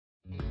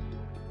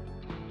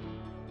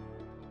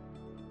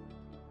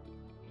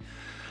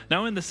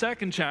Now, in the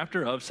second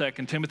chapter of 2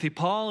 Timothy,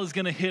 Paul is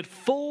going to hit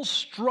full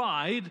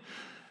stride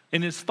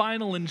in his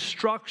final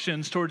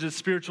instructions towards his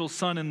spiritual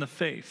son in the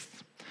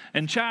faith.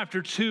 In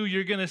chapter 2,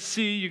 you're going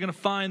to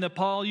find that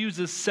Paul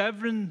uses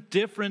 7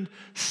 different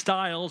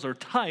styles or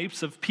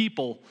types of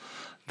people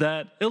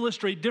that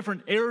illustrate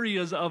different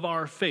areas of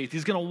our faith.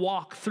 He's going to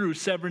walk through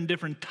 7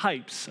 different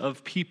types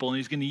of people, and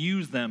he's going to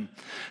use them.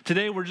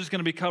 Today, we're just going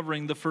to be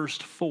covering the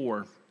first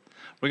 4.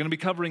 We're going to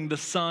be covering the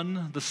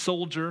son, the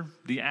soldier,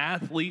 the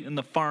athlete, and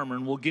the farmer,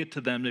 and we'll get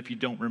to them. If you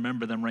don't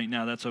remember them right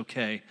now, that's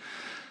okay.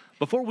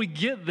 Before we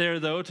get there,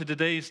 though, to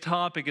today's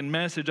topic and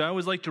message, I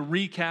always like to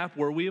recap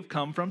where we have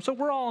come from so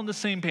we're all on the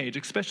same page.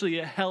 Especially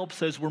it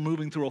helps as we're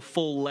moving through a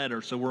full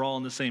letter so we're all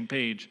on the same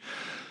page.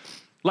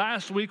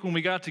 Last week when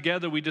we got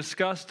together, we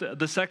discussed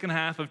the second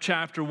half of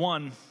chapter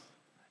 1.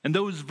 In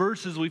those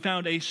verses, we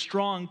found a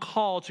strong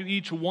call to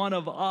each one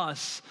of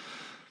us,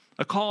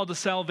 a call to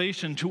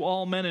salvation to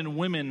all men and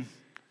women.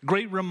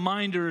 Great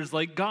reminders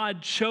like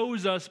God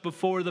chose us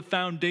before the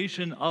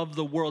foundation of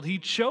the world. He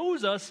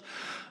chose us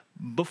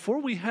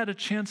before we had a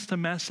chance to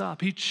mess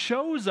up. He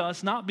chose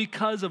us not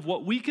because of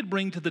what we could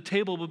bring to the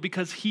table, but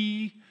because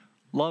He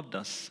loved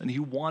us and He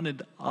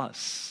wanted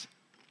us.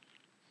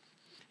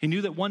 He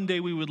knew that one day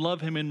we would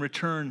love Him in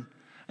return.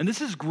 And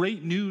this is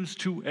great news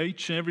to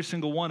each and every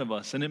single one of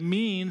us. And it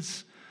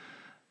means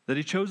that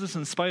He chose us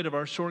in spite of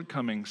our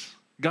shortcomings.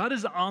 God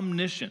is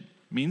omniscient.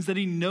 It means that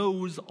He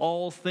knows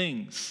all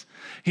things.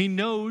 He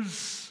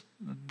knows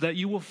that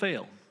you will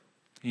fail.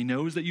 He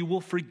knows that you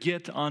will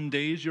forget on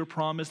days your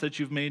promise that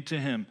you've made to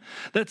Him.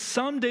 That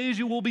some days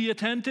you will be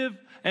attentive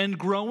and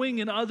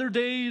growing, and other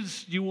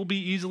days you will be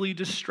easily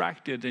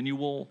distracted and you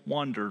will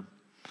wander.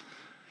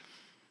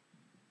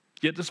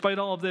 Yet despite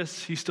all of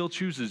this, He still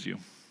chooses you.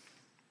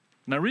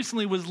 And I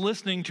recently was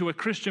listening to a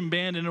Christian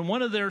band, and in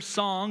one of their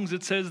songs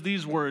it says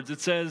these words.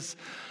 It says,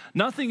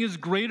 "Nothing is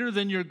greater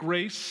than your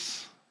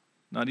grace,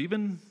 not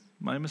even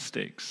my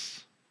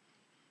mistakes."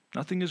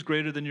 Nothing is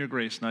greater than your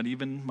grace, not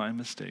even my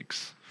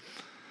mistakes.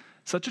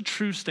 Such a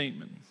true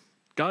statement.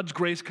 God's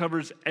grace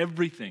covers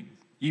everything.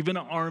 Even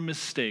our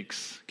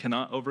mistakes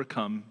cannot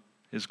overcome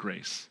His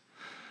grace.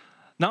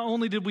 Not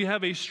only did we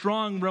have a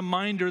strong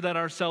reminder that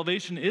our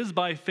salvation is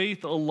by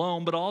faith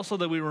alone, but also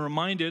that we were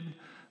reminded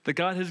that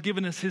God has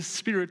given us His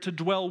Spirit to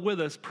dwell with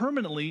us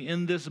permanently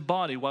in this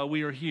body while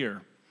we are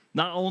here.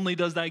 Not only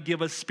does that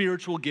give us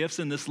spiritual gifts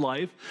in this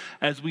life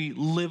as we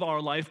live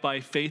our life by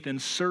faith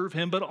and serve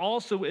Him, but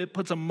also it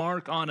puts a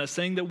mark on us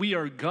saying that we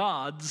are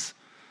God's,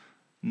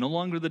 no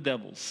longer the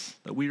devil's,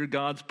 that we are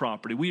God's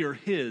property. We are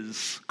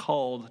His,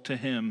 called to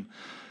Him.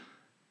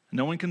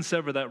 No one can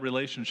sever that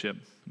relationship.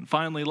 And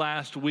finally,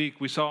 last week,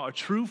 we saw a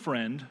true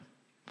friend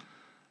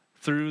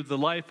through the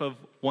life of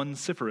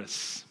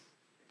Onesiphorus,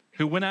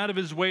 who went out of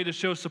his way to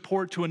show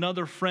support to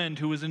another friend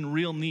who was in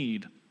real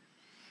need.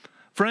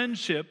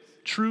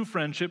 Friendship, true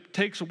friendship,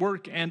 takes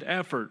work and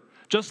effort,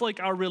 just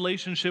like our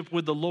relationship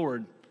with the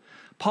Lord.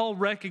 Paul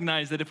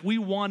recognized that if we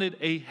wanted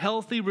a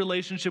healthy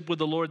relationship with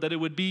the Lord, that it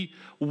would be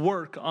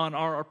work on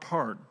our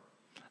part,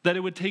 that it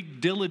would take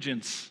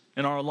diligence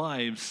in our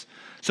lives.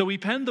 So he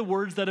penned the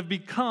words that have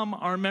become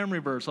our memory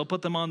verse. I'll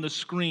put them on the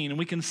screen, and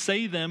we can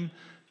say them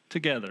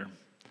together.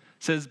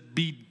 It says,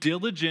 "Be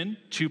diligent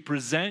to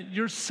present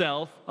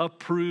yourself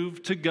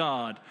approved to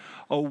God,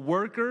 a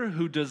worker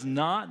who does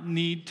not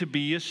need to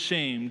be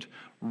ashamed,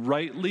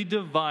 rightly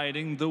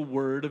dividing the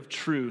word of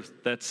truth."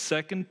 That's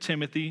 2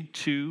 Timothy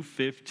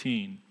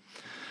 2:15.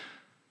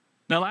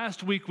 Now,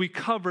 last week we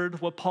covered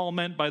what Paul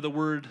meant by the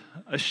word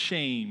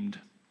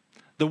ashamed.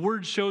 The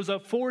word shows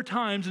up 4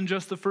 times in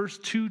just the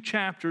first 2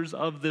 chapters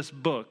of this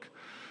book.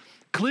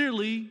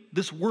 Clearly,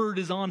 this word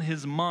is on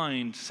his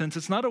mind, since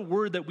it's not a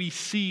word that we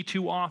see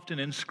too often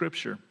in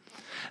Scripture.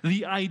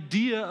 The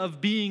idea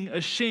of being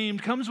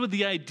ashamed comes with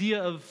the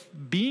idea of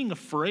being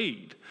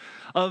afraid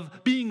of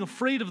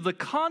the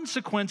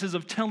consequences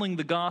of telling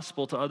the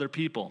gospel to other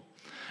people.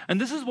 And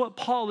this is what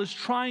Paul is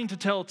trying to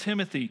tell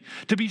Timothy,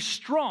 to be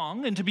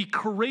strong and to be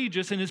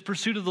courageous in his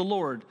pursuit of the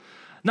Lord,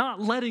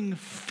 not letting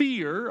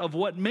fear of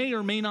what may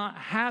or may not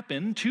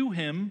happen to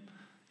him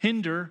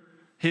hinder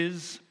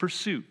his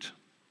pursuit.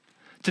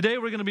 Today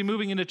we're going to be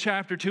moving into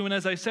chapter 2, and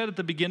as I said at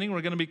the beginning,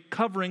 we're going to be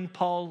covering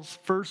Paul's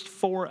first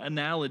 4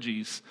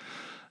 analogies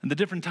and the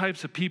different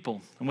types of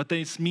people and what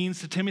this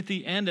means to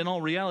Timothy, and in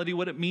all reality,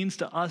 what it means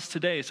to us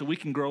today, so we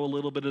can grow a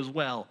little bit as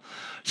well.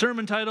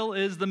 Sermon title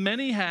is The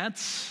Many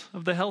Hats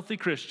of the Healthy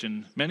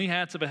Christian. Many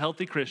Hats of a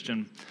Healthy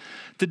Christian.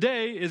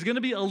 Today is going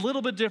to be a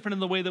little bit different in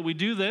the way that we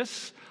do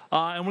this,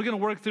 and we're going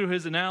to work through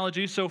his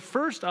analogy. So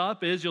first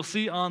up is, you'll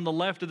see on the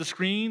left of the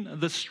screen,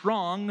 the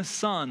strong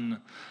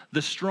son.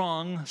 The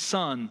strong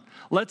son.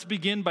 Let's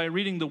begin by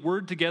reading the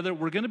word together.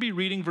 We're going to be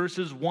reading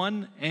verses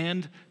 1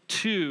 and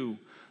 2.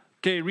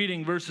 Okay,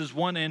 reading verses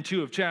 1 and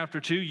 2 of chapter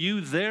 2. "You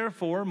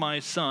therefore, my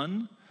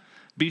son,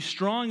 be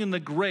strong in the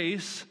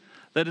grace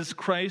that is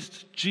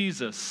Christ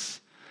Jesus.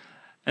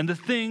 And the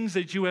things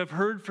that you have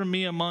heard from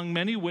me among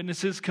many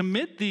witnesses,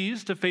 commit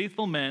these to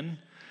faithful men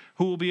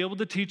who will be able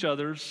to teach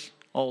others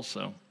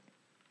also."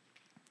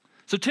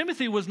 So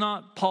Timothy was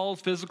not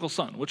Paul's physical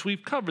son, which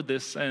we've covered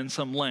this in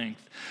some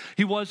length.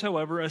 He was,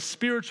 however, a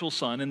spiritual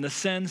son in the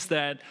sense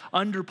that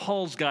under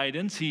Paul's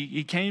guidance,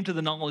 he came to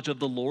the knowledge of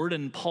the Lord,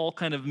 and Paul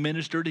kind of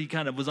ministered. He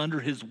kind of was under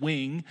his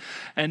wing.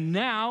 And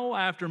now,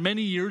 after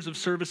many years of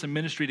service and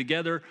ministry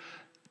together,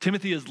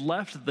 Timothy has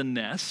left the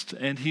nest,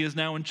 and he is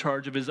now in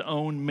charge of his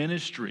own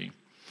ministry.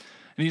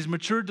 And he's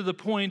matured to the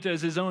point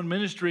as his own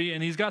ministry,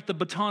 and he's got the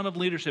baton of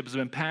leadership has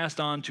been passed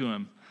on to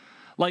him.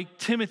 Like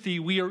Timothy,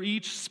 we are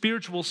each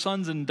spiritual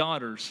sons and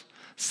daughters.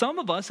 Some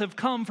of us have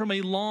come from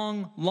a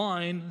long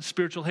line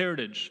spiritual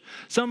heritage.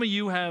 Some of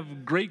you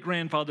have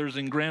great-grandfathers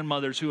and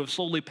grandmothers who have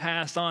slowly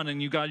passed on,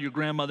 and you got your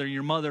grandmother and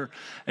your mother,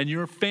 and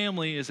your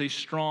family is a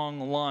strong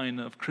line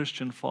of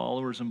Christian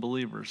followers and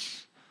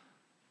believers.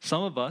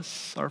 Some of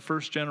us are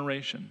first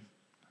generation.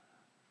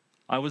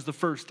 I was the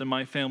first in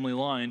my family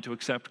line to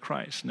accept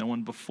Christ. No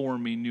one before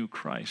me knew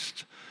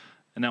Christ.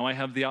 And now I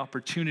have the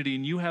opportunity,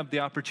 and you have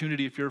the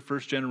opportunity if you're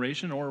first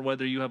generation or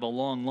whether you have a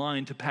long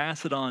line to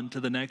pass it on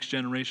to the next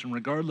generation,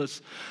 regardless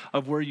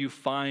of where you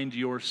find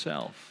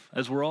yourself.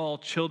 As we're all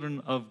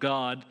children of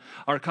God,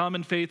 our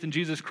common faith in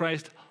Jesus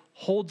Christ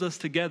holds us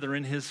together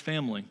in his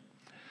family.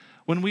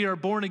 When we are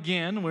born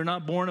again, we're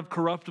not born of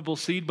corruptible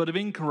seed, but of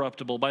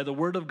incorruptible, by the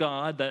word of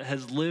God that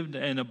has lived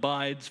and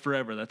abides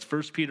forever. That's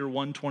 1 Peter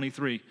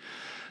 1:23.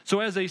 So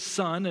as a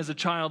son, as a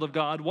child of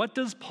God, what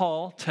does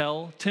Paul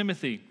tell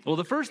Timothy? Well,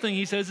 the first thing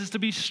he says is to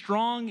be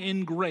strong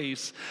in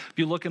grace. If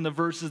you look in the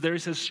verses there, he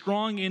says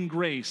strong in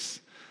grace.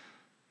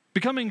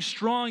 Becoming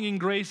strong in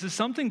grace is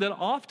something that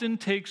often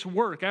takes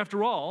work.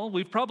 After all,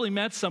 we've probably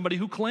met somebody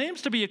who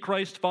claims to be a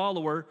Christ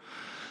follower,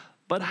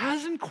 but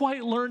hasn't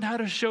quite learned how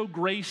to show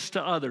grace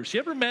to others. You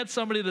ever met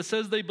somebody that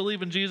says they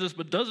believe in Jesus,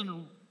 but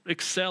doesn't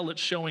excel at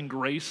showing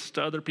grace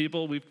to other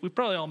people? We've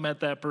probably all met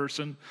that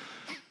person.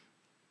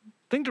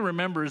 Thing to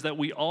remember is that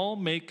we all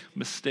make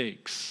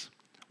mistakes.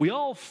 We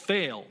all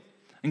fail.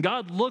 And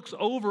God looks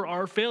over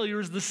our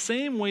failures the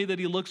same way that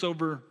he looks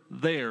over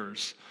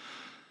theirs.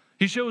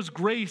 He shows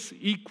grace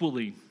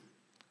equally.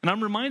 And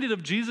I'm reminded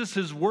of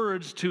Jesus'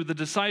 words to the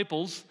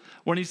disciples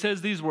when he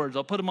says these words.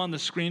 I'll put them on the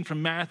screen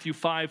from Matthew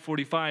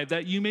 5:45,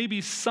 that you may be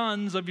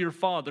sons of your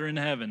Father in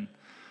heaven.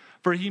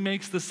 For he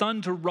makes the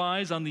sun to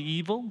rise on the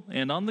evil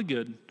and on the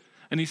good,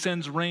 and he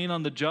sends rain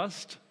on the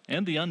just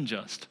and the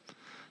unjust.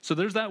 So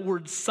there's that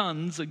word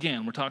sons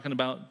again. We're talking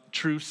about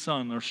true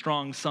son or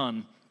strong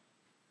son.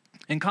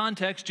 In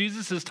context,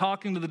 Jesus is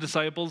talking to the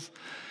disciples.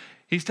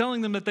 He's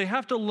telling them that they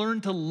have to learn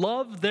to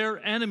love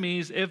their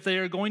enemies if they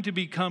are going to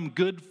become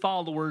good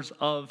followers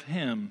of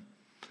him.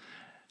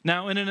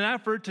 Now, in an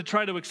effort to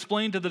try to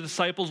explain to the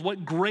disciples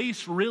what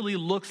grace really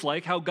looks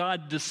like, how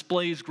God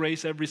displays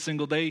grace every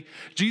single day,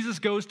 Jesus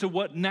goes to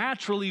what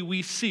naturally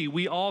we see,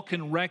 we all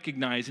can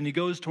recognize, and he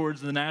goes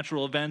towards the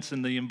natural events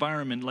in the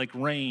environment like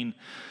rain.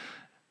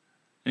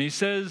 And he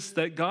says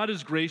that God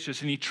is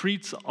gracious and he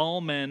treats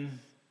all men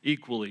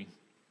equally.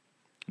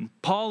 And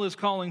Paul is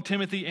calling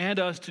Timothy and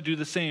us to do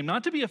the same,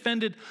 not to be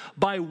offended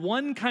by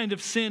one kind of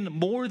sin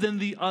more than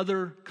the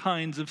other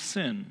kinds of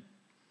sin,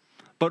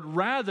 but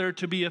rather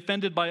to be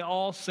offended by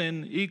all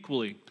sin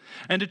equally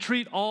and to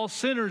treat all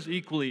sinners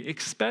equally,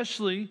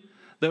 especially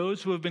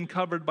those who have been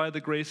covered by the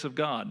grace of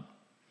God.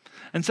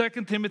 In 2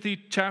 Timothy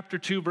chapter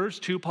 2, verse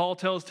 2, Paul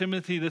tells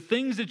Timothy, the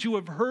things that you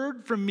have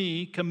heard from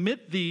me,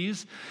 commit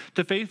these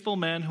to faithful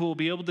men who will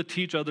be able to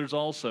teach others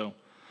also.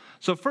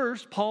 So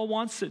first, Paul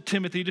wants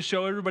Timothy to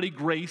show everybody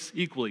grace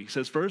equally. He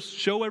says, first,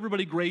 show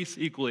everybody grace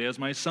equally. As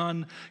my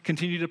son,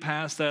 continue to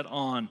pass that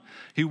on.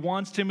 He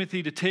wants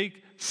Timothy to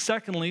take,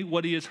 secondly,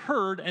 what he has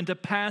heard and to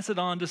pass it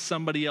on to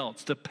somebody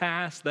else, to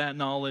pass that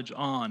knowledge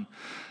on.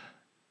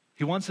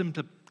 He wants him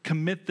to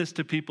commit this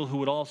to people who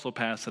would also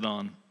pass it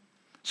on.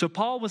 So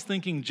Paul was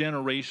thinking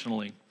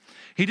generationally.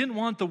 He didn't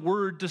want the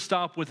word to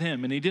stop with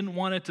him, and he didn't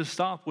want it to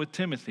stop with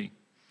Timothy.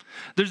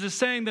 There's a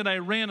saying that I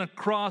ran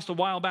across a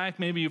while back,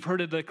 maybe you've heard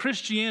it, that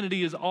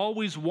Christianity is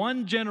always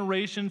one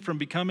generation from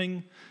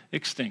becoming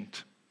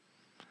extinct.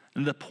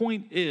 And the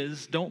point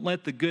is, don't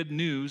let the good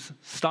news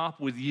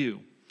stop with you.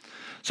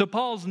 So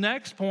Paul's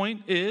next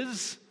point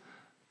is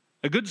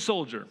a good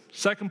soldier.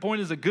 Second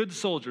point is a good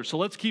soldier. So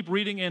let's keep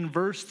reading in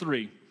verse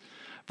 3.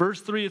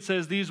 Verse 3, it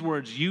says these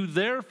words, you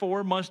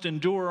therefore must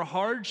endure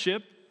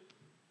hardship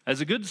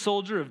as a good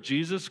soldier of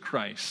Jesus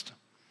Christ.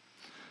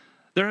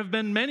 There have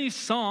been many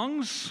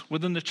songs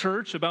within the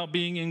church about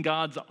being in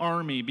God's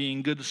army,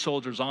 being good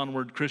soldiers,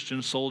 Onward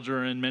Christian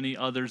Soldier, and many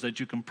others that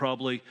you can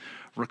probably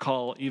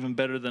recall even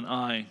better than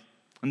I.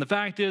 And the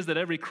fact is that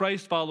every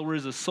Christ follower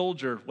is a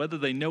soldier, whether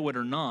they know it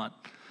or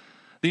not.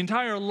 The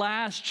entire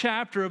last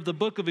chapter of the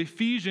book of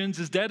Ephesians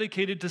is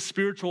dedicated to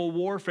spiritual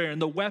warfare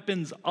and the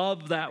weapons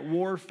of that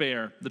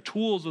warfare, the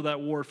tools of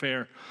that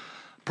warfare.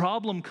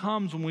 Problem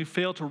comes when we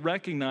fail to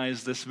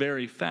recognize this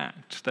very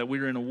fact, that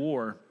we're in a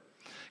war.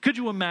 Could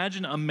you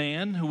imagine a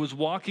man who was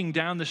walking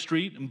down the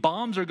street and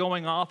bombs are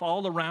going off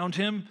all around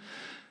him,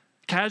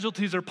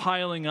 casualties are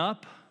piling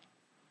up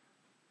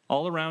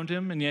all around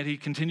him, and yet he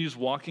continues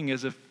walking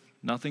as if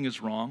nothing is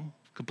wrong,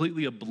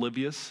 completely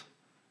oblivious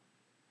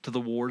to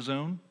the war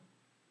zone?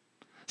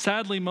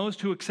 Sadly,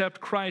 most who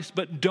accept Christ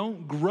but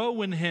don't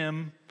grow in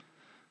him,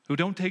 who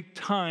don't take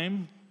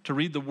time to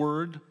read the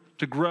word,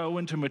 to grow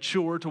and to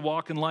mature, to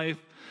walk in life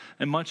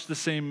in much the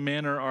same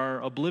manner,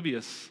 are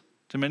oblivious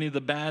to many of the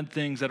bad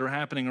things that are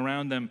happening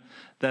around them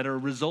that are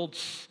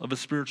results of a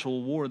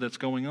spiritual war that's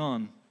going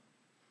on.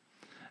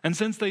 And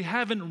since they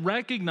haven't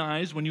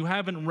recognized, when you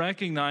haven't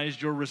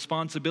recognized your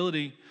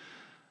responsibility,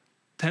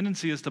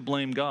 tendency is to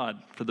blame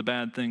God for the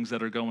bad things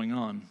that are going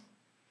on.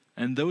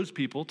 And those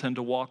people tend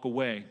to walk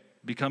away,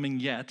 becoming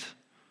yet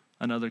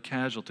another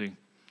casualty.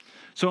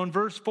 So in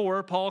verse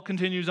 4, Paul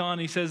continues on.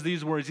 He says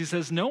these words. He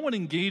says, "No one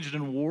engaged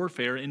in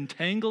warfare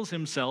entangles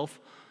himself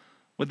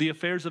with the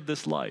affairs of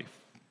this life,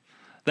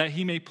 that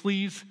he may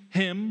please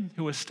him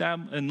who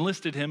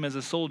enlisted him as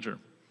a soldier."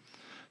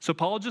 So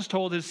Paul just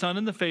told his son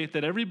in the faith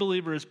that every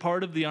believer is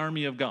part of the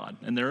army of God,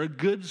 and they're a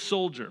good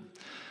soldier.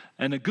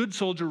 And a good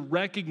soldier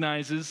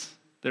recognizes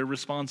their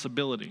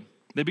responsibility.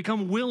 They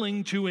become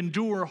willing to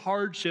endure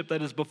hardship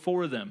that is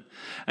before them.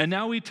 And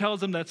now he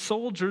tells them that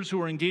soldiers who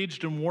are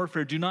engaged in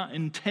warfare do not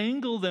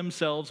entangle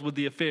themselves with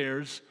the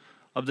affairs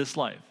of this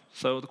life.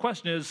 So the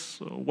question is,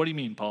 what do you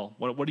mean, Paul?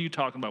 What are you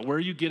talking about? Where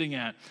are you getting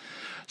at?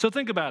 So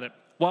think about it.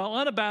 While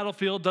on a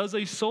battlefield, does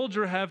a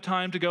soldier have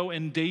time to go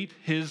and date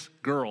his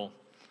girl?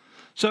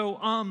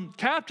 So,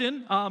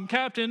 Captain,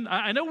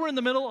 I know we're in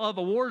the middle of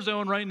a war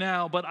zone right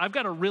now, but I've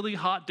got a really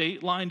hot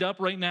date lined up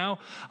right now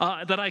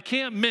that I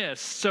can't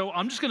miss. So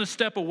I'm just going to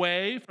step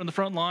away from the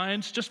front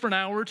lines just for an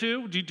hour or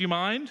two. Do you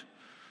mind?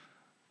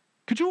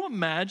 Could you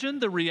imagine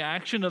the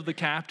reaction of the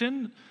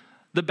captain,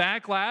 the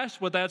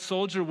backlash what that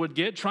soldier would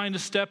get trying to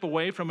step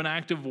away from an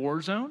active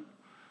war zone?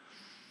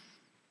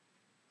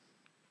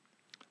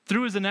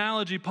 Through his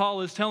analogy,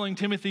 Paul is telling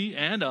Timothy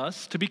and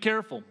us to be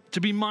careful,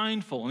 to be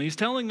mindful. And he's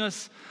telling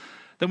us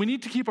that we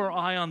need to keep our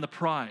eye on the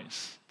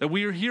prize, that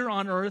we are here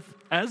on earth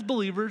as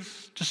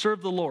believers to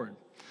serve the Lord,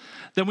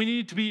 that we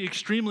need to be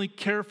extremely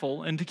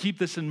careful and to keep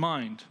this in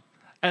mind.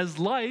 As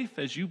life,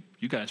 as you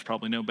guys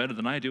probably know better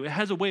than I do, it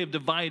has a way of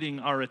dividing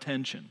our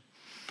attention,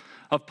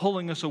 of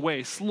pulling us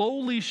away,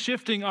 slowly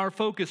shifting our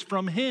focus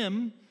from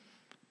him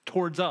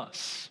towards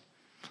us.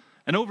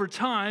 And over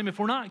time, if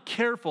we're not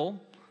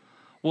careful,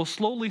 we'll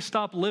slowly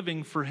stop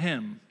living for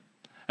him,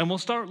 and we'll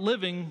start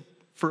living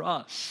for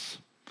us.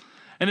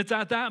 And it's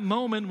at that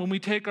moment when we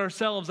take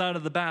ourselves out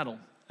of the battle.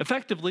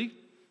 Effectively,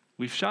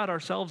 we've shot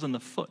ourselves in the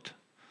foot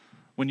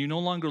when you no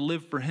longer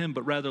live for him,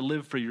 but rather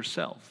live for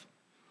yourself.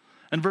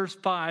 In verse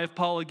 5,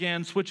 Paul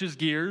again switches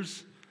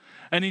gears,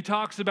 and he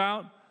talks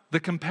about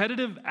the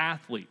competitive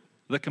athlete.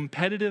 The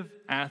competitive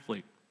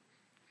athlete.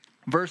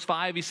 Verse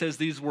 5, he says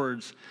these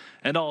words,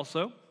 "And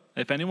also,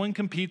 if anyone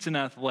competes in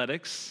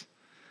athletics,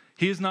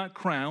 he is not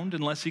crowned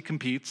unless he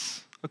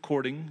competes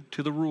according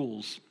to the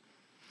rules."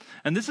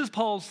 And this is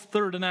Paul's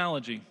third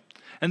analogy.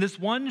 And this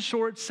one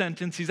short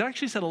sentence, he's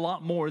actually said a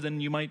lot more than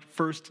you might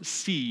first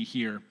see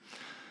here.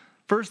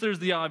 First, there's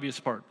the obvious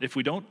part. If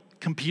we don't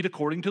compete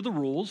according to the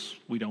rules,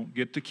 we don't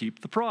get to keep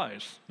the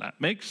prize. That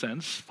makes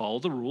sense. Follow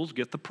the rules,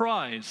 get the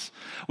prize.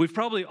 We've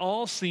probably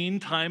all seen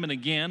time and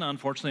again,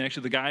 unfortunately,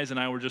 actually the guys and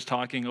I were just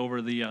talking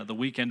over the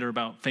weekender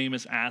about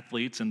famous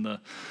athletes in the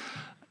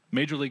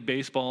Major League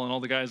Baseball and all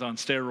the guys on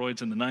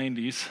steroids in the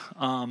 90s.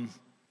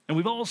 And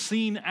we've all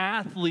seen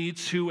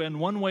athletes who, in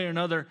one way or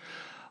another,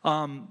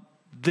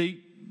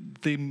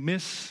 they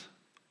miss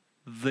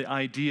the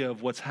idea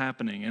of what's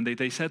happening. And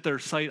they set their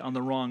sight on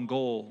the wrong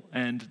goal.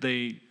 And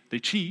they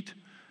cheat.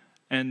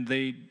 And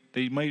they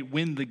might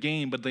win the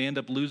game, but they end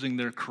up losing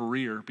their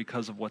career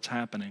because of what's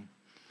happening.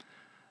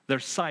 Their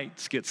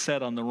sights get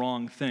set on the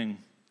wrong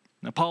thing.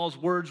 Now, Paul's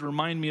words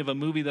remind me of a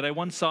movie that I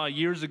once saw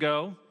years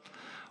ago,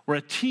 where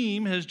a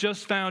team has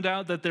just found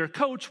out that their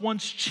coach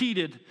once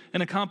cheated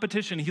in a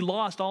competition. He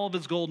lost all of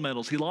his gold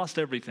medals. He lost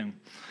everything.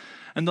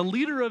 And the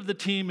leader of the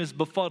team is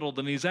befuddled,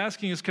 and he's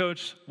asking his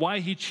coach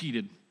why he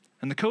cheated.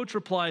 And the coach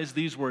replies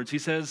these words. He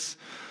says,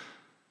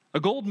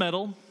 "A gold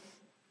medal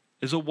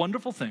is a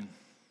wonderful thing,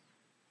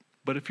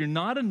 but if you're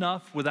not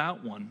enough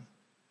without one,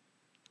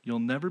 you'll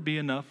never be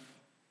enough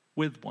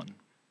with one."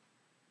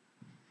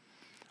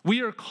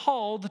 We are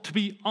called to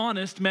be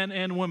honest men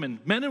and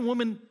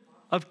women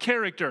of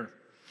character,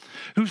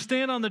 who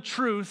stand on the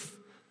truth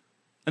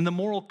and the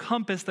moral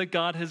compass that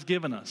God has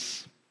given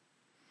us.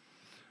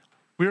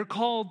 We are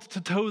called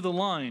to toe the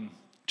line,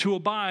 to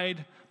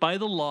abide by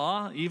the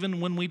law,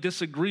 even when we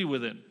disagree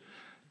with it,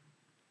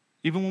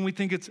 even when we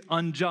think it's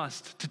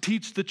unjust, to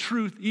teach the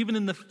truth, even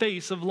in the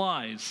face of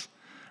lies.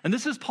 And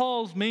this is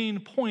Paul's main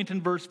point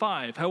in verse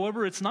 5.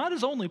 However, it's not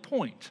his only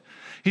point.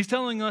 He's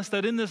telling us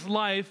that in this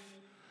life,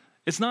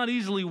 it's not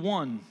easily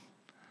won,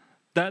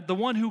 that the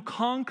one who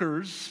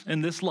conquers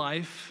in this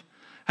life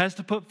has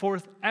to put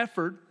forth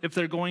effort if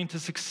they're going to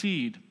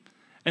succeed.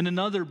 In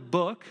another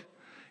book,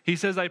 he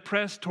says, "I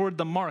press toward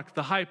the mark,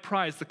 the high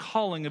prize, the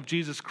calling of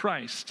Jesus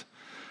Christ."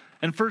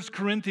 In 1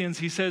 Corinthians,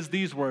 he says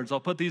these words. I'll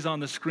put these on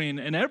the screen.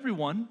 "And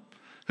everyone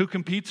who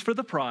competes for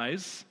the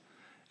prize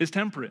is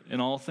temperate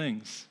in all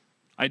things.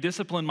 I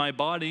discipline my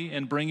body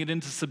and bring it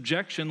into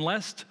subjection,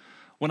 lest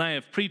when I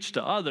have preached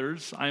to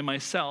others, I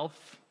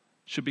myself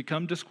should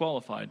become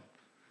disqualified.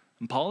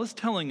 And Paul is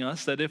telling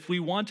us that if we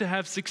want to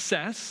have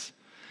success,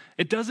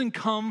 it doesn't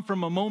come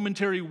from a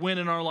momentary win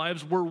in our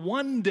lives where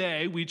one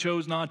day we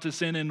chose not to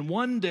sin and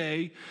one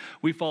day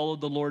we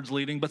followed the Lord's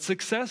leading. But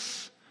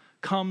success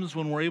comes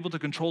when we're able to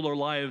control our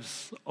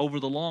lives over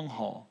the long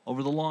haul,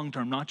 over the long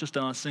term, not just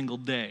on a single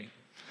day.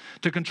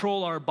 To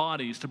control our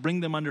bodies, to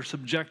bring them under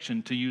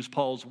subjection, to use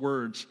Paul's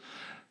words,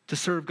 to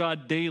serve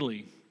God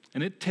daily.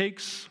 And it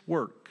takes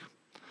work.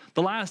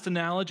 The last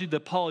analogy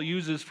that Paul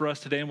uses for us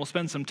today, and we'll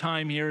spend some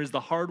time here, is the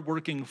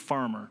hardworking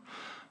farmer.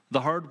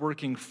 The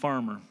hardworking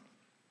farmer.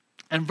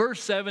 In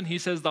verse 7, he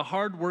says the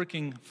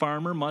hardworking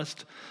farmer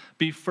must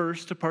be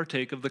first to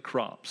partake of the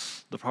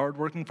crops. The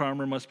hardworking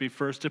farmer must be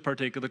first to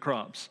partake of the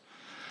crops.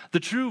 The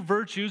true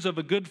virtues of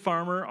a good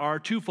farmer are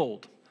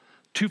twofold.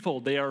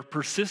 They are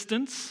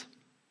persistence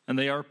and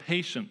they are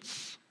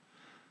patience.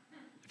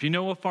 If you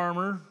know a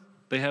farmer,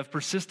 they have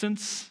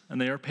persistence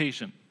and they are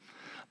patient.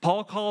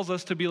 Paul calls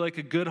us to be like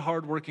a good,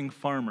 hardworking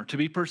farmer, to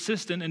be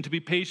persistent and to be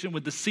patient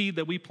with the seed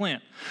that we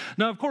plant.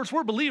 Now, of course,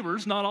 we're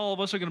believers. Not all of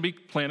us are going to be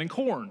planting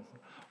corn.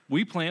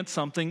 We plant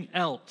something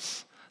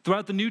else.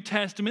 Throughout the New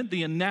Testament,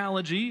 the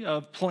analogy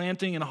of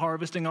planting and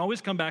harvesting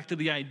always come back to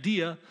the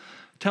idea,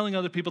 telling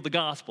other people the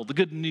gospel, the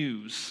good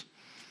news.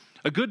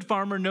 A good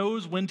farmer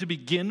knows when to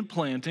begin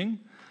planting,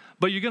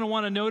 but you're going to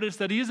want to notice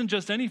that he isn't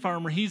just any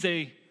farmer. He's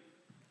a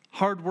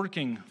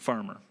hardworking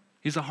farmer.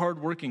 He's a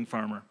hardworking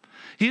farmer.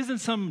 He isn't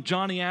some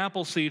Johnny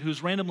Appleseed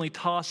who's randomly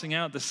tossing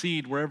out the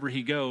seed wherever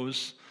he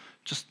goes,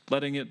 just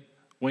letting it,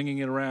 winging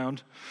it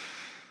around.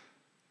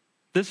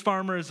 This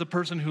farmer is a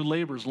person who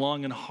labors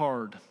long and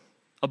hard.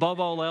 Above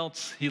all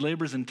else, he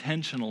labors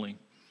intentionally.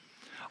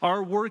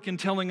 Our work in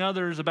telling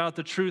others about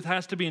the truth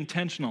has to be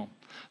intentional.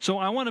 So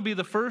I want to be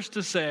the first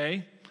to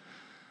say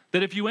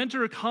that if you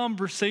enter a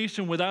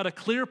conversation without a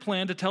clear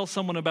plan to tell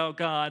someone about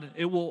God,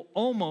 it will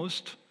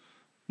almost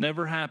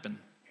never happen.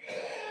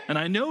 And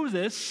I know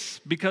this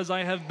because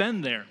I have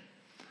been there.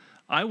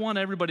 I want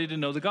everybody to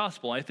know the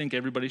gospel. I think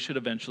everybody should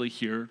eventually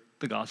hear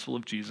the gospel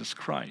of Jesus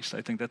Christ.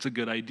 I think that's a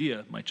good idea.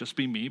 It might just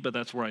be me, but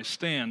that's where I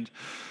stand.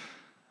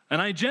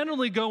 And I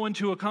generally go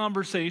into a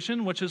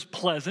conversation, which is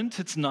pleasant.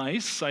 It's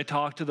nice. I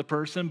talk to the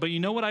person. But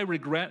you know what I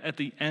regret at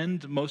the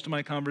end of most of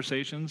my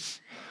conversations?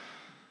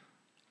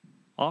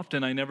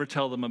 Often I never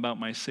tell them about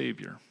my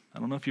Savior. I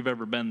don't know if you've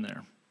ever been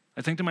there.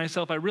 I think to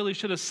myself, I really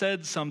should have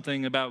said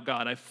something about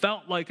God. I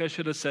felt like I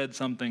should have said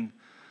something,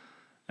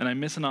 and I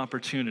miss an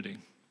opportunity.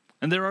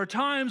 And there are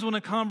times when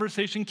a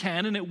conversation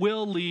can and it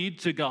will lead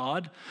to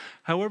God.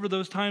 However,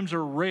 those times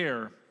are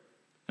rare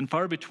and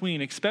far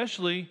between,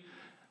 especially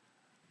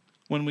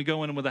when we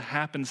go in with a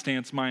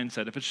happenstance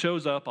mindset. If it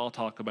shows up, I'll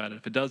talk about it.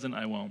 If it doesn't,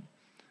 I won't.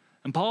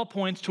 And Paul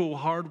points to a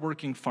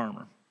hardworking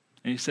farmer.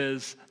 And he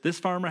says, this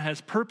farmer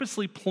has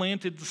purposely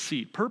planted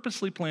seed,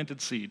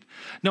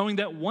 knowing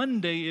that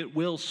one day it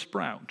will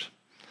sprout.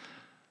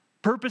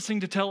 Purposing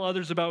to tell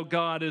others about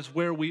God is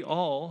where we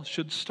all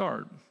should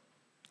start.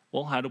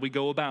 Well, how do we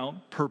go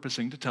about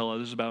purposing to tell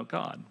others about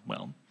God?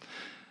 Well,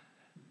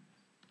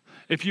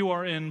 if you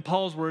are, in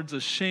Paul's words,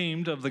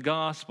 ashamed of the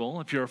gospel,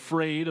 if you're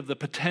afraid of the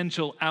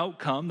potential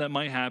outcome that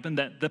might happen,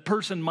 that the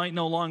person might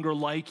no longer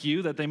like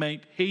you, that they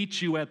might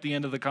hate you at the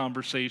end of the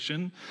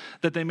conversation,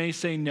 that they may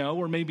say no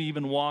or maybe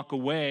even walk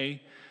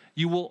away,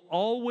 you will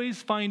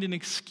always find an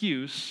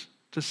excuse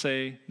to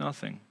say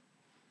nothing.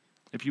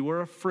 If you are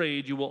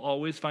afraid, you will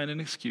always find an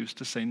excuse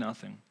to say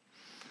nothing.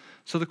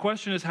 So the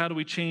question is, how do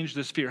we change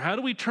this fear? How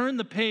do we turn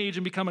the page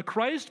and become a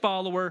Christ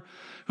follower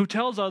who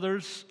tells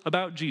others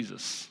about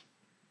Jesus?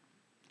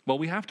 Well,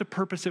 we have to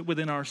purpose it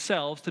within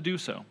ourselves to do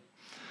so.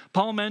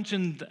 Paul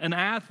mentioned an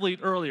athlete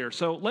earlier.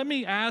 So let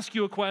me ask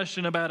you a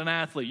question about an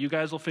athlete. You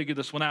guys will figure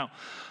this one out.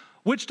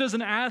 Which does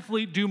an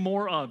athlete do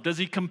more of? Does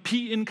he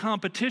compete in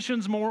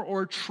competitions more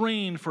or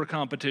train for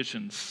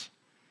competitions?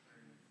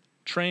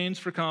 Trains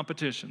for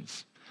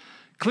competitions.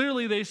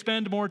 Clearly, they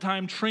spend more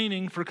time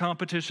training for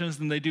competitions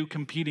than they do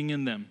competing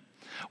in them.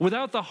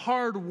 Without the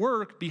hard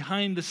work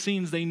behind the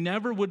scenes, they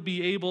never would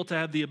be able to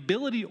have the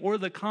ability or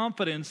the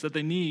confidence that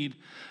they need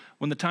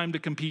when the time to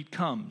compete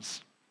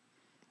comes.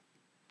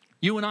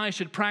 You and I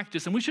should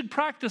practice, and we should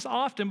practice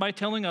often by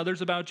telling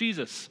others about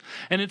Jesus.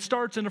 And it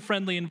starts in a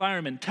friendly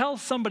environment. Tell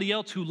somebody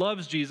else who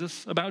loves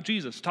Jesus about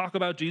Jesus. Talk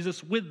about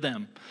Jesus with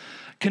them.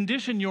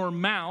 Condition your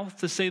mouth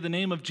to say the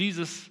name of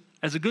Jesus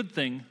as a good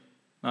thing,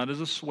 not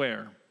as a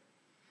swear.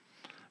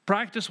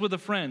 Practice with a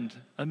friend,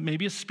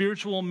 maybe a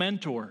spiritual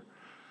mentor.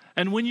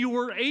 And when you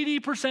are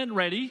 80%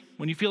 ready,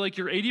 when you feel like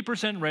you're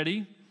 80%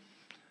 ready,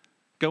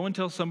 go and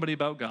tell somebody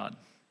about God.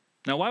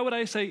 Now, why would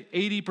I say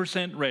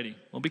 80% ready?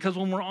 Well, because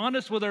when we're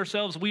honest with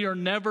ourselves, we are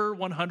never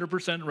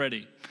 100%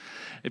 ready.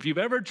 If you've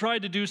ever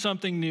tried to do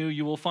something new,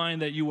 you will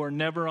find that you are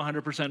never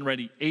 100%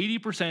 ready.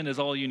 80% is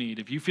all you need.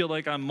 If you feel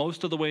like I'm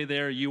most of the way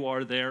there, you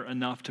are there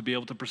enough to be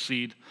able to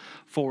proceed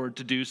forward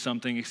to do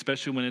something,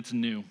 especially when it's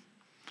new.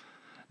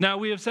 Now,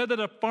 we have said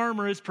that a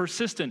farmer is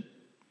persistent.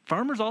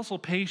 Farmer's also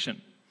patient.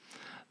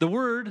 The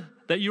word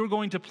that you're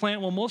going to plant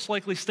will most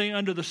likely stay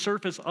under the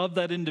surface of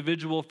that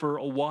individual for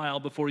a while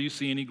before you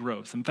see any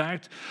growth. In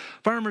fact,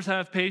 farmers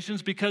have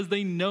patience because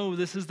they know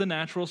this is the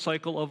natural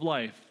cycle of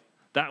life.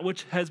 That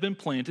which has been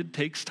planted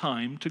takes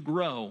time to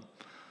grow.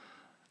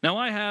 Now,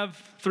 I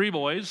have 3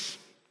 boys.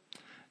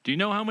 Do you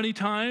know how many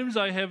times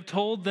I have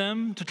told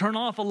them to turn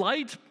off a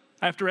light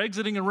after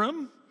exiting a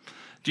room?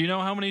 Do you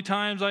know how many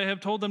times I have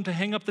told them to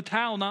hang up the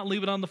towel, not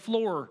leave it on the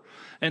floor,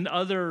 and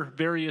other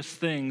various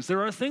things?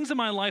 There are things in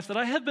my life that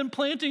I have been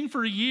planting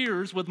for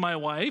years with my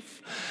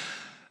wife,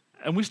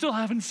 and we still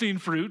haven't seen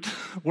fruit.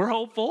 We're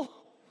hopeful,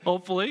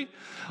 hopefully.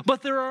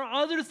 But there are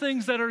other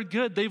things that are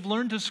good. They've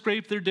learned to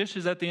scrape their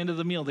dishes at the end of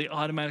the meal. They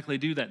automatically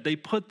do that. They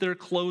put their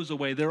clothes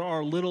away. There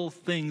are little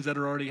things that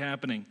are already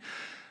happening.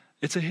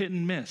 It's a hit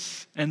and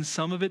miss, and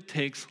some of it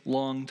takes a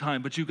long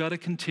time, but you've got to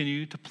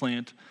continue to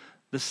plant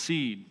the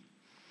seed.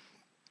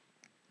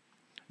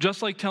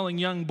 Just like telling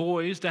young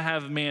boys to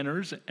have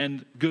manners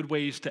and good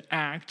ways to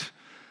act,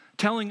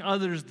 telling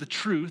others the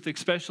truth,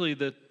 especially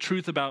the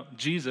truth about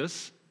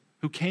Jesus,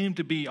 who came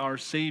to be our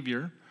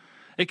Savior,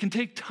 it can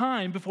take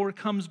time before it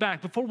comes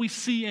back, before we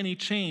see any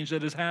change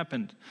that has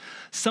happened.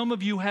 Some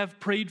of you have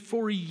prayed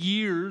for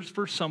years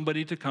for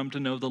somebody to come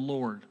to know the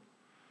Lord.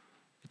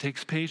 It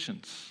takes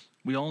patience.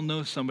 We all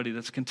know somebody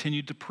that's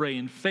continued to pray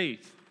in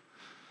faith.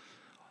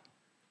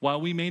 While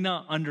we may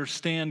not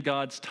understand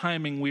God's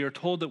timing, we are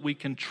told that we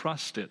can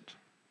trust it.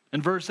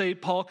 In verse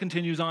 8, Paul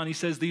continues on. He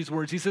says these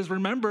words. He says,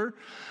 remember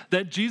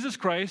that Jesus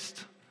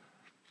Christ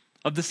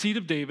of the seed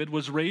of David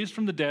was raised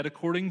from the dead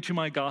according to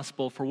my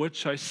gospel, for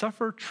which I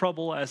suffer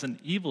trouble as an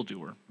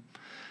evildoer,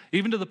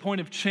 even to the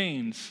point of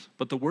chains.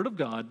 But the word of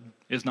God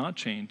is not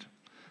chained.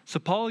 So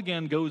Paul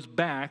again goes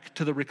back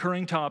to the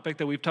recurring topic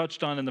that we've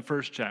touched on in the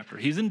first chapter.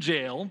 He's in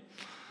jail.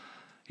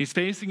 He's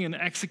facing an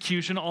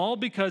execution, all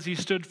because he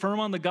stood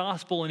firm on the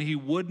gospel and he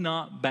would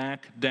not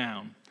back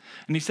down.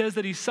 And he says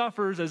that he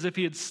suffers as if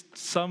he had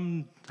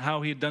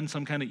done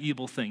some kind of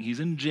evil thing. He's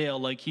in jail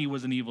like he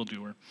was an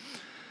evildoer.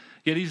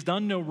 Yet he's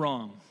done no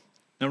wrong.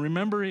 Now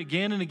remember,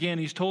 again and again,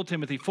 he's told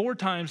Timothy 4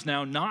 times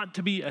now not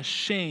to be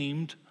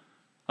ashamed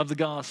of the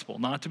gospel,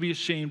 not to be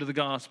ashamed of the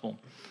gospel.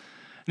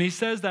 And he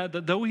says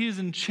that though he is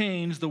in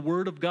chains, the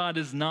word of God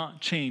is not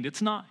chained.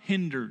 It's not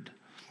hindered.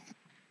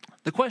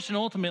 The question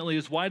ultimately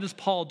is, why does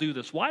Paul do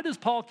this? Why does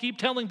Paul keep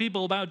telling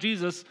people about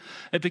Jesus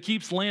if it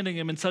keeps landing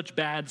him in such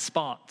bad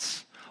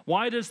spots?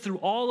 Why does, through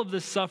all of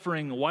this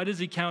suffering, why does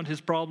he count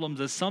his problems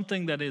as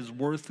something that is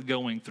worth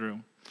going through?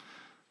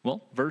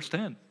 Well, verse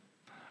 10.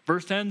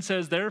 Verse 10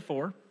 says,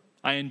 therefore,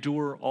 I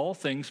endure all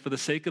things for the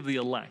sake of the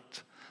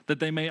elect,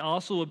 that they may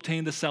also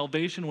obtain the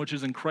salvation which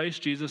is in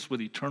Christ Jesus with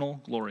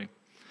eternal glory.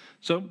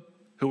 So,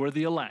 who are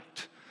the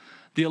elect?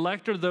 The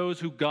elect are those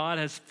who God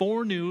has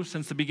foreknew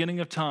since the beginning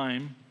of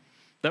time,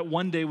 that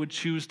one day would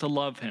choose to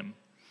love him.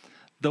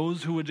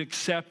 Those who would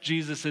accept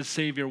Jesus as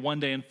Savior one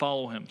day and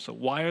follow him. So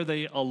why are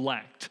they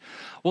elect?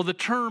 Well, the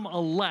term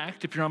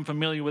elect, if you're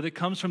unfamiliar with it,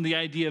 comes from the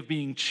idea of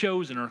being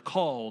chosen or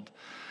called.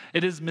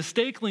 It has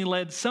mistakenly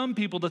led some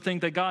people to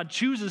think that God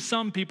chooses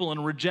some people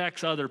and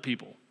rejects other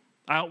people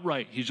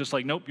outright. He's just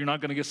like, nope, you're not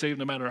going to get saved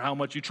no matter how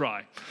much you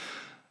try.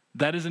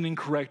 That is an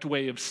incorrect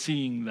way of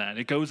seeing that.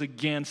 It goes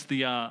against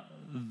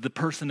the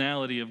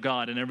personality of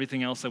God and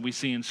everything else that we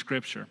see in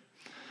Scripture.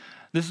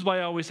 This is why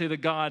I always say that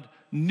God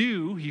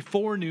he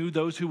foreknew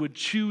those who would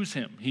choose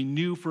him. He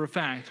knew for a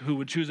fact who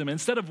would choose him.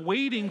 Instead of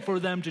waiting for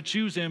them to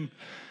choose him,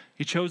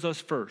 he chose us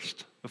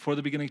first before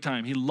the beginning of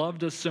time. He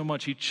loved us so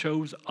much, he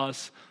chose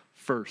us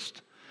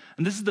first.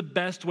 And this is the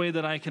best way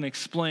that I can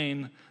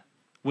explain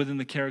within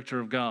the character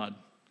of God.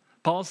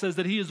 Paul says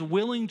that he is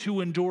willing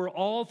to endure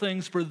all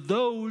things for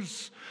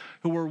those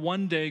who are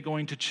one day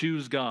going to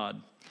choose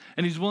God.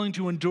 And he's willing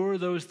to endure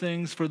those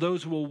things for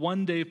those who will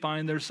one day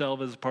find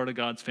themselves as a part of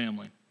God's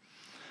family.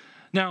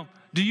 Now,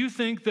 do you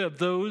think that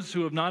those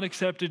who have not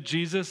accepted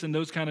Jesus in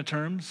those kind of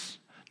terms,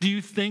 do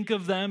you think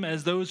of them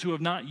as those who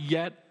have not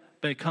yet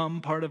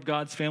become part of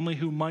God's family,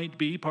 who might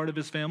be part of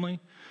his family?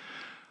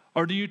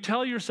 Or do you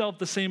tell yourself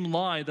the same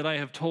lie that I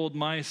have told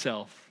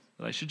myself,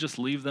 that I should just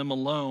leave them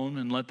alone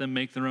and let them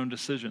make their own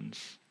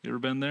decisions? You ever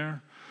been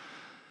there?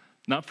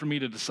 Not for me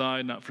to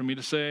decide, not for me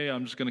to say,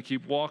 I'm just going to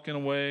keep walking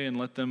away and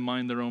let them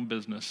mind their own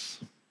business.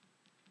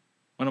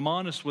 When I'm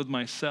honest with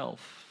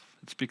myself,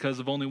 it's because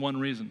of only one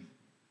reason.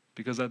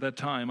 Because at that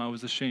time, I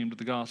was ashamed of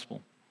the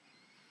gospel.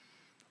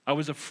 I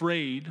was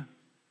afraid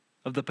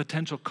of the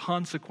potential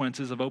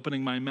consequences of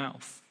opening my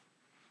mouth,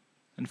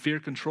 and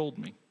fear controlled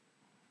me.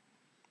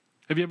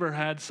 Have you ever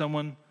had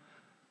someone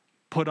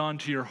put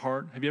onto your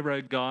heart? Have you ever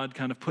had God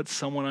kind of put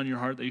someone on your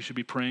heart that you should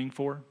be praying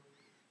for?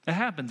 It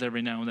happens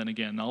every now and then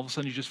again. All of a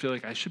sudden, you just feel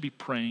like, I should be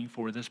praying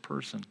for this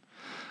person.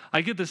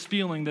 I get this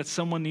feeling that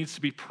someone needs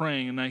to be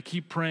praying, and I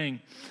keep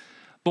praying.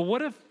 But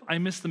what if I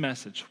miss the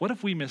message? What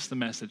if we miss the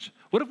message?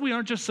 What if we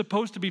aren't just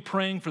supposed to be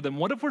praying for them?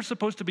 What if we're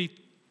supposed to be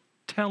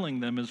telling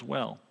them as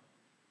well?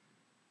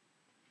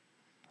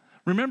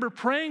 Remember,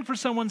 praying for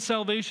someone's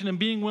salvation and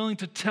being willing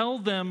to tell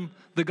them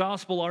the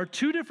gospel are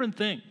two different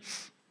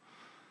things.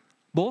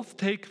 Both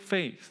take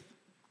faith.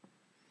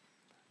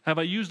 Have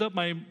I used up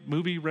my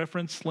movie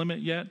reference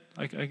limit yet?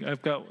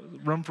 I've got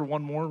room for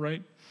one more,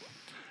 right?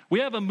 We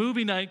have a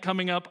movie night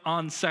coming up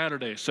on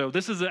Saturday. So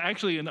this is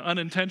actually an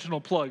unintentional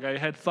plug. I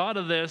had thought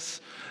of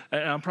this,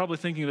 and I'm probably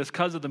thinking of this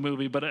because of the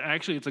movie, but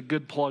actually it's a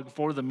good plug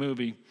for the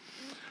movie.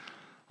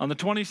 On the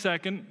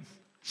 22nd,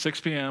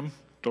 6 p.m.,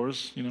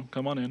 doors,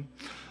 come on in.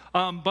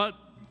 But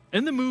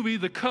in the movie,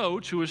 the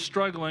coach who is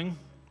struggling,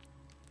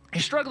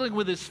 he's struggling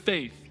with his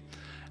faith.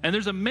 And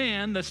there's a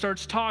man that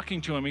starts talking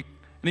to him, and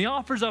he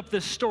offers up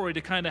this story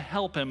to kind of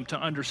help him to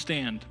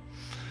understand.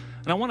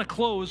 And I want to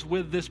close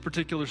with this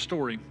particular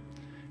story.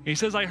 He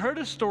says, I heard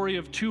a story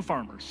of two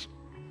farmers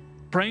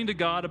praying to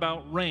God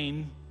about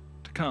rain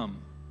to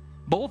come.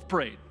 Both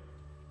prayed,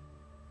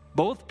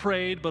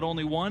 but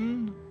only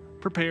one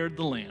prepared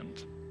the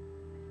land.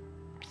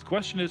 The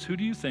question is, who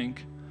do you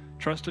think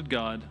trusted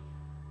God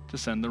to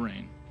send the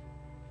rain?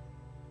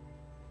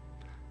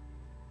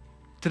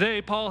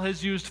 Today, Paul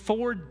has used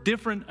 4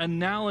 different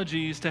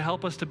analogies to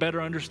help us to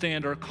better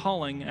understand our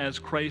calling as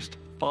Christ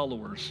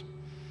followers,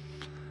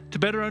 to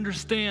better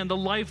understand the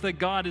life that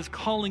God is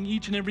calling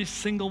each and every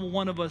single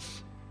one of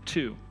us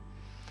to.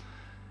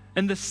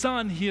 In the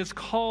Son, he has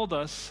called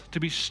us to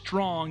be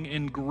strong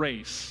in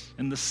grace.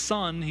 In the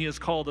Son, he has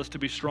called us to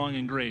be strong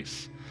in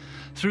grace.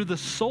 Through the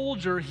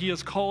soldier, he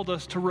has called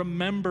us to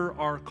remember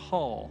our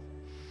call.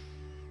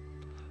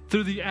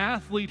 Through the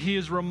athlete, he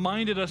has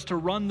reminded us to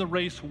run the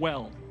race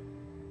well.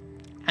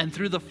 And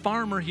through the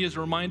farmer, he has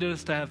reminded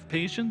us to have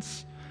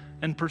patience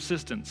and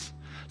persistence.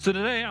 So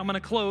today, I'm going to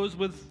close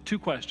with 2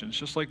 questions,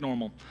 just like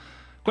normal.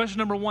 Question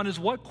number 1 is,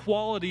 what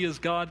quality is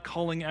God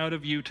calling out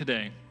of you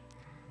today?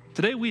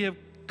 Today, we have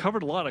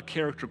covered a lot of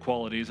character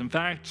qualities. In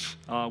fact,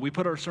 we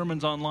put our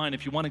sermons online.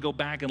 If you want to go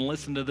back and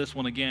listen to this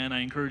one again, I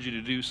encourage you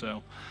to do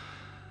so.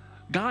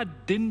 God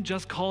didn't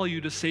just call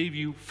you to save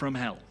you from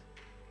hell.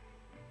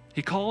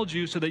 He called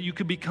you so that you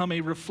could become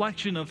a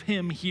reflection of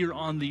him here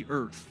on the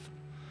earth.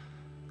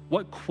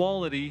 What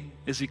quality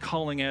is he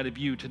calling out of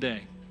you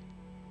today?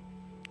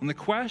 And the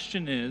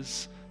question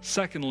is,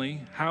 secondly,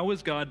 how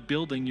is God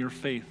building your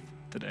faith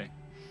today?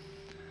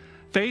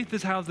 Faith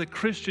is how the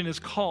Christian is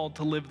called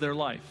to live their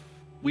life.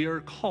 We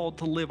are called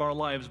to live our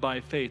lives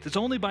by faith. It's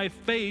only by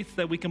faith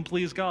that we can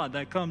please God.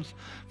 That comes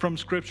from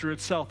Scripture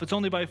itself. It's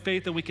only by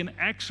faith that we can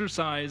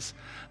exercise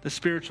the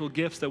spiritual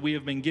gifts that we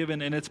have been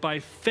given. And it's by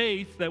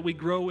faith that we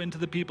grow into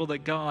the people that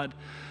God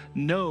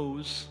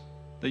knows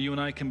that you and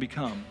I can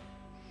become.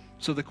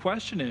 So the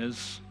question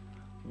is,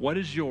 what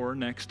is your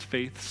next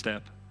faith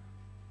step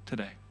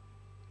today?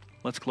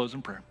 Let's close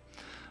in prayer.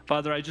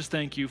 Father, I just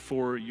thank you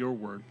for your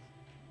word.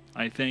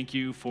 I thank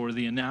you for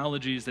the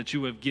analogies that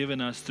you have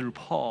given us through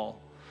Paul,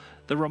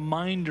 the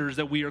reminders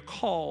that we are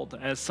called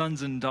as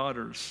sons and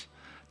daughters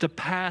to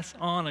pass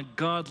on a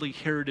godly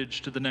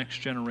heritage to the next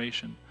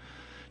generation,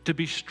 to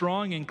be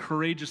strong and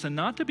courageous and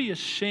not to be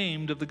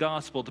ashamed of the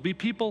gospel, to be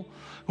people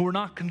who are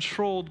not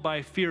controlled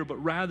by fear, but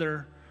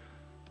rather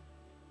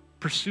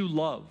pursue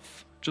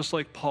love, just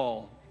like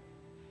Paul,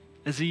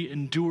 as he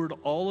endured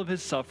all of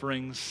his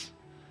sufferings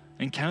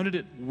and counted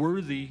it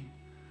worthy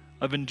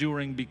of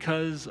enduring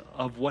because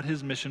of what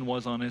his mission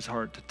was on his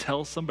heart, to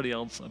tell somebody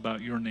else about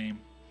your name.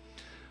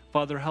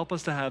 Father, help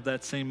us to have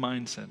that same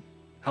mindset.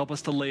 Help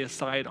us to lay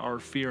aside our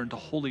fear and to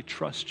wholly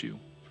trust you.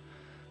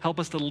 Help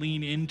us to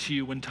lean into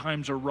you when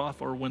times are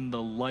rough or when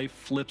the life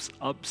flips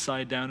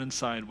upside down and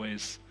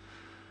sideways.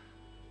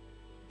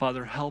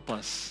 Father, help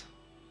us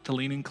to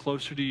lean in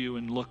closer to you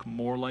and look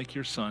more like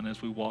your Son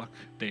as we walk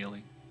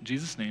daily. In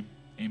Jesus' name,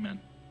 amen.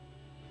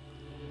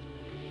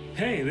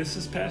 Hey, this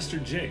is Pastor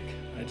Jake.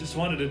 I just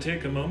wanted to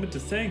take a moment to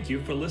thank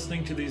you for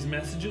listening to these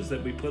messages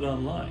that we put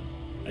online.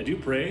 I do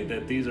pray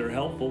that these are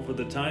helpful for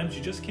the times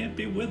you just can't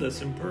be with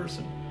us in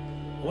person.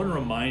 I want to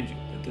remind you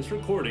that this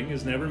recording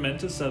is never meant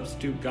to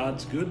substitute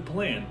God's good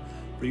plan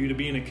for you to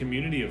be in a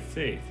community of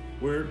faith,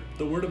 where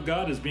the Word of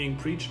God is being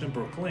preached and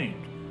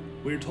proclaimed.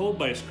 We are told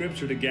by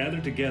Scripture to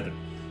gather together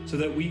so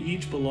that we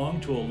each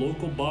belong to a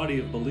local body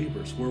of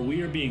believers, where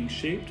we are being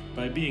shaped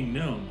by being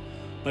known,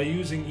 by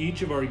using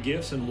each of our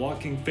gifts and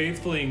walking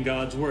faithfully in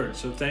God's Word.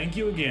 So thank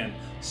you again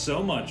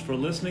so much for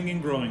listening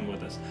and growing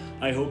with us.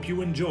 I hope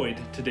you enjoyed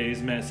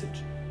today's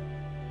message.